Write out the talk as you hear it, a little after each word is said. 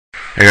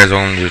Hey guys,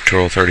 welcome to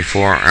tutorial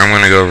 34. I'm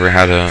going to go over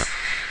how to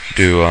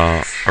do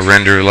a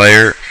render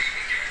layer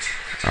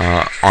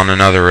on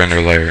another render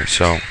layer.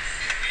 So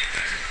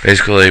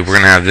basically we're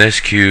going to have this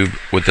cube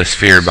with the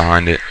sphere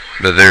behind it,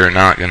 but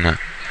the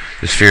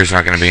sphere's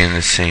not going to be in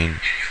this scene.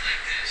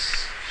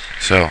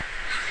 So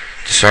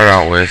to start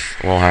out with,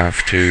 we'll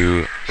have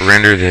to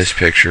render this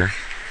picture.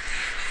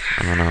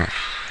 I'm going to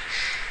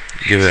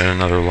give it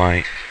another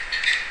light,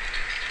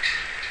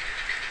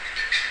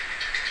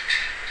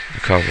 a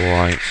couple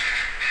lights.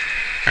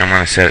 I'm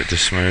going to set it to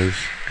smooth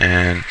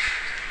and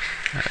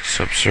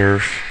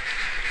subsurf.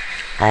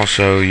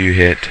 Also, you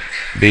hit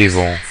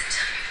bevel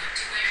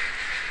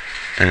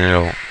and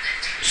it'll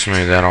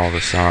smooth out all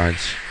the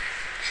sides.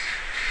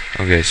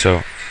 Okay,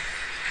 so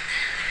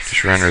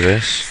just render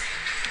this.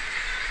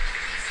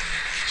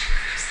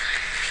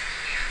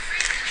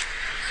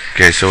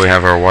 Okay, so we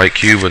have our white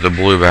cube with a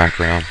blue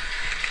background.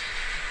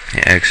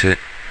 Hit exit,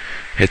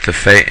 hit the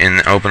face,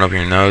 and open up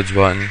your nodes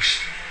button,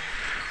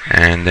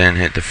 and then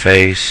hit the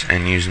face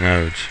and use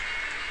nodes.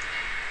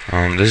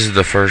 This is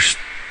the first.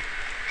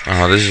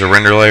 This is a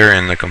render layer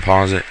in the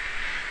composite.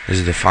 This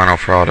is the final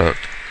product.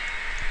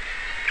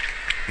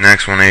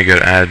 Next, we'll need to go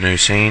to add new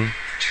scene,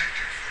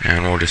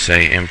 and we'll just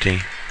say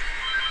empty.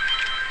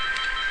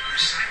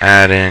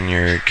 Add in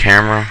your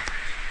camera.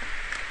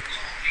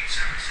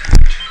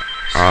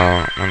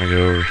 I'm gonna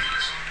go over.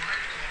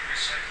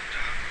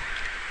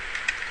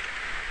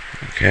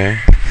 Okay,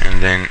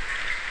 and then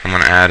I'm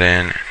going to add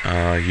in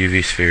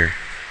UV sphere.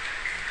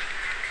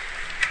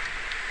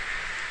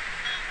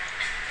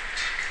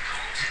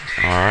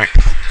 Alright,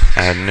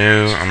 add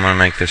new. I'm going to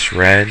make this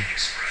red.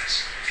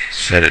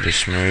 Set it to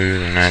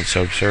smooth and add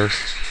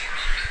subsurf.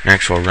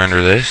 Next we'll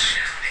render this.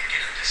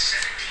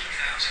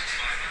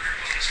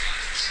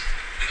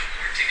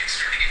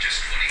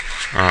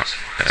 Oh,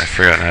 I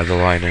forgot to add the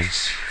light in.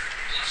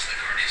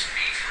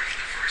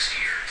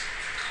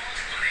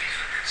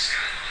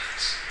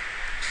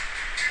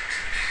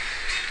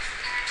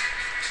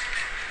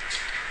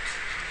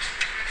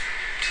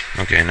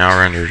 Okay, now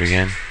render it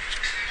again.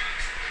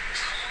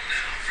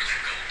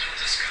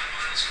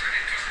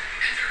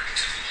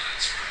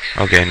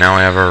 Okay, now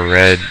we have our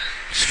red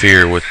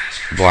sphere with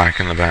black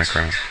in the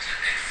background.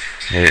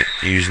 Hit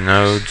use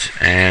nodes,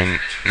 and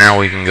now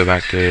we can go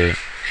back to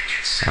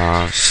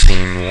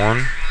scene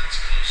 1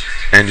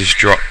 and just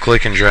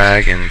click and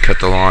drag and cut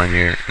the line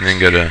here, and then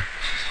go to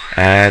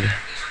add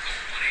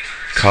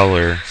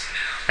color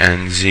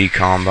and Z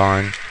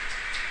combine,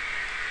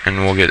 and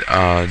we'll get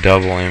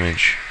double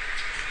image.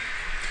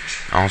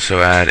 Also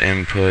add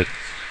input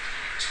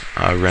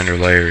render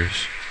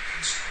layers.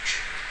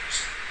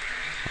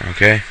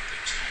 Okay,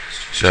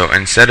 so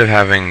instead of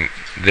having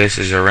this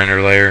as a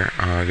render layer,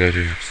 go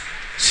to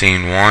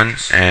scene 1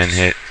 and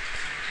hit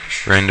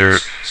render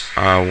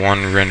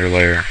one render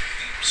layer.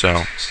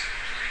 So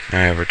now we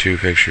have our two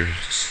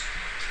pictures.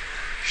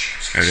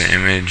 Go to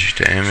image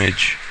to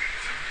image,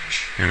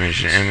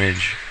 image to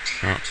image,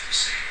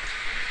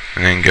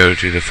 and then go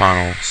to the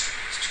final.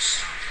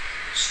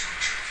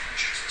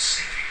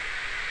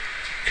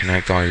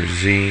 Connect all your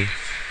Z.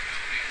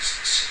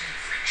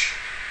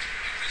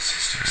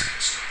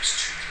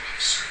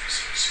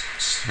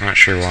 I'm not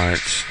sure why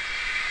it's.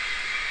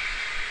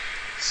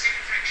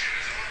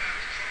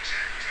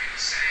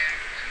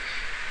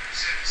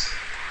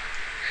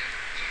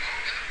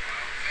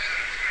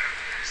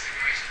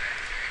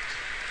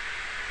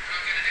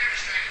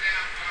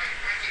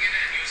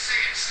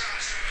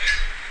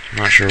 I'm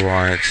not sure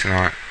why it's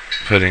not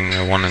putting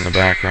the one in the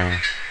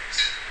background.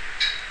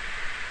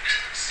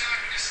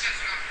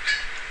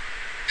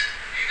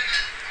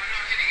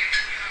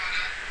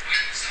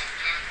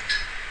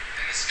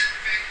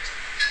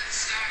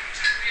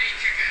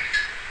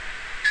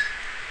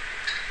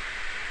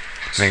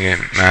 I think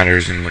it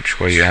matters in which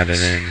way you add it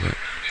in, but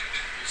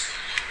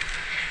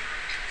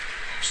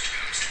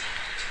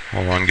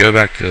hold on, go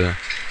back to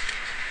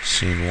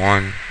scene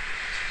 1.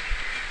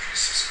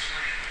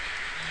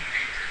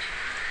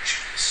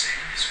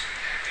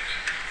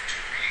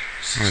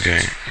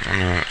 Okay,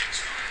 I'm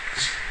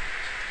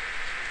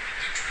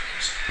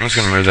just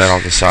gonna move that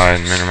off the side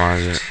and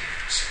minimize it.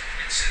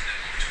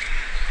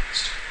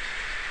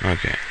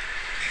 Okay,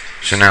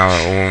 so now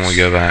when we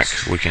go back,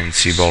 we can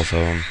see both of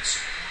them.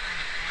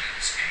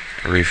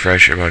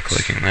 Refresh it by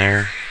clicking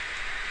there.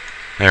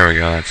 There we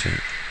go, that's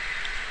it.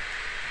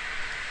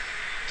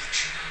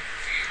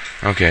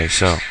 Okay,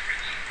 so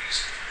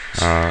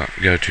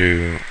go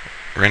to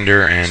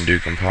render and do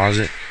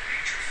composite.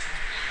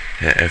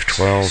 Hit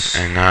F12,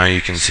 and now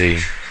you can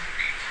see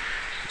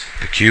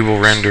the cube will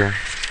render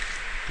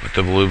with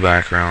the blue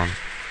background,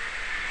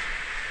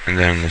 and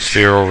then the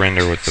sphere will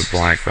render with the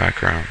black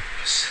background.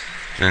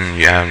 Then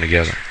you add them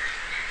together.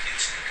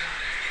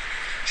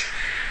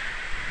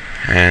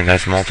 And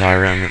that's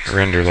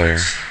multi-render layer.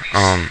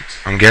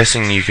 I'm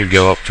guessing you could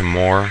go up to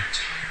more,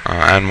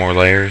 add more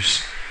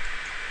layers.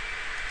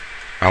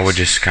 I would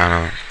just kind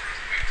of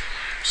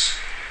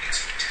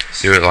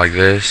do it like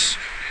this.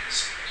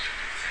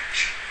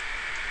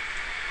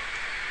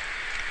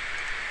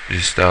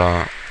 Just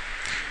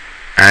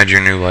add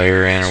your new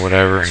layer in or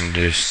whatever, and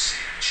just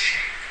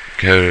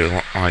go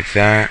to like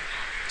that.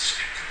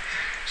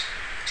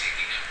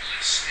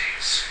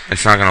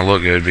 It's not going to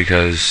look good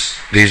because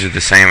these are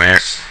the same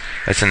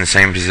that's in the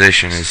same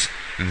position as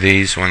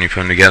these when you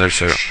put them together,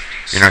 so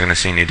you're not going to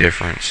see any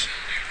difference.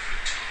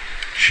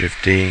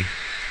 Shift D,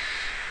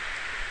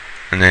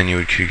 and then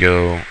you could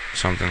go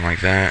something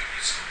like that,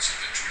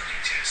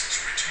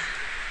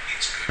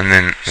 and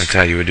then that's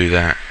how you would do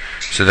that.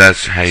 So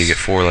that's how you get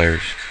 4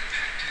 layers.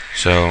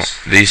 So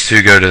these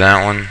two go to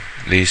that one,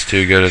 these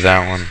two go to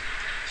that one,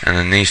 and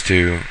then these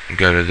two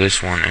go to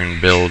this one,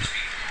 and build.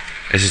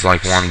 This is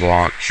like one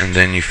block, and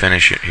then you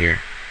finish it here.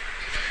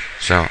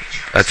 So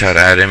that's how to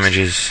add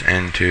images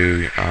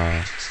into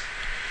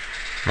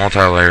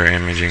multi-layer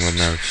imaging with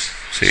nodes.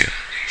 See ya.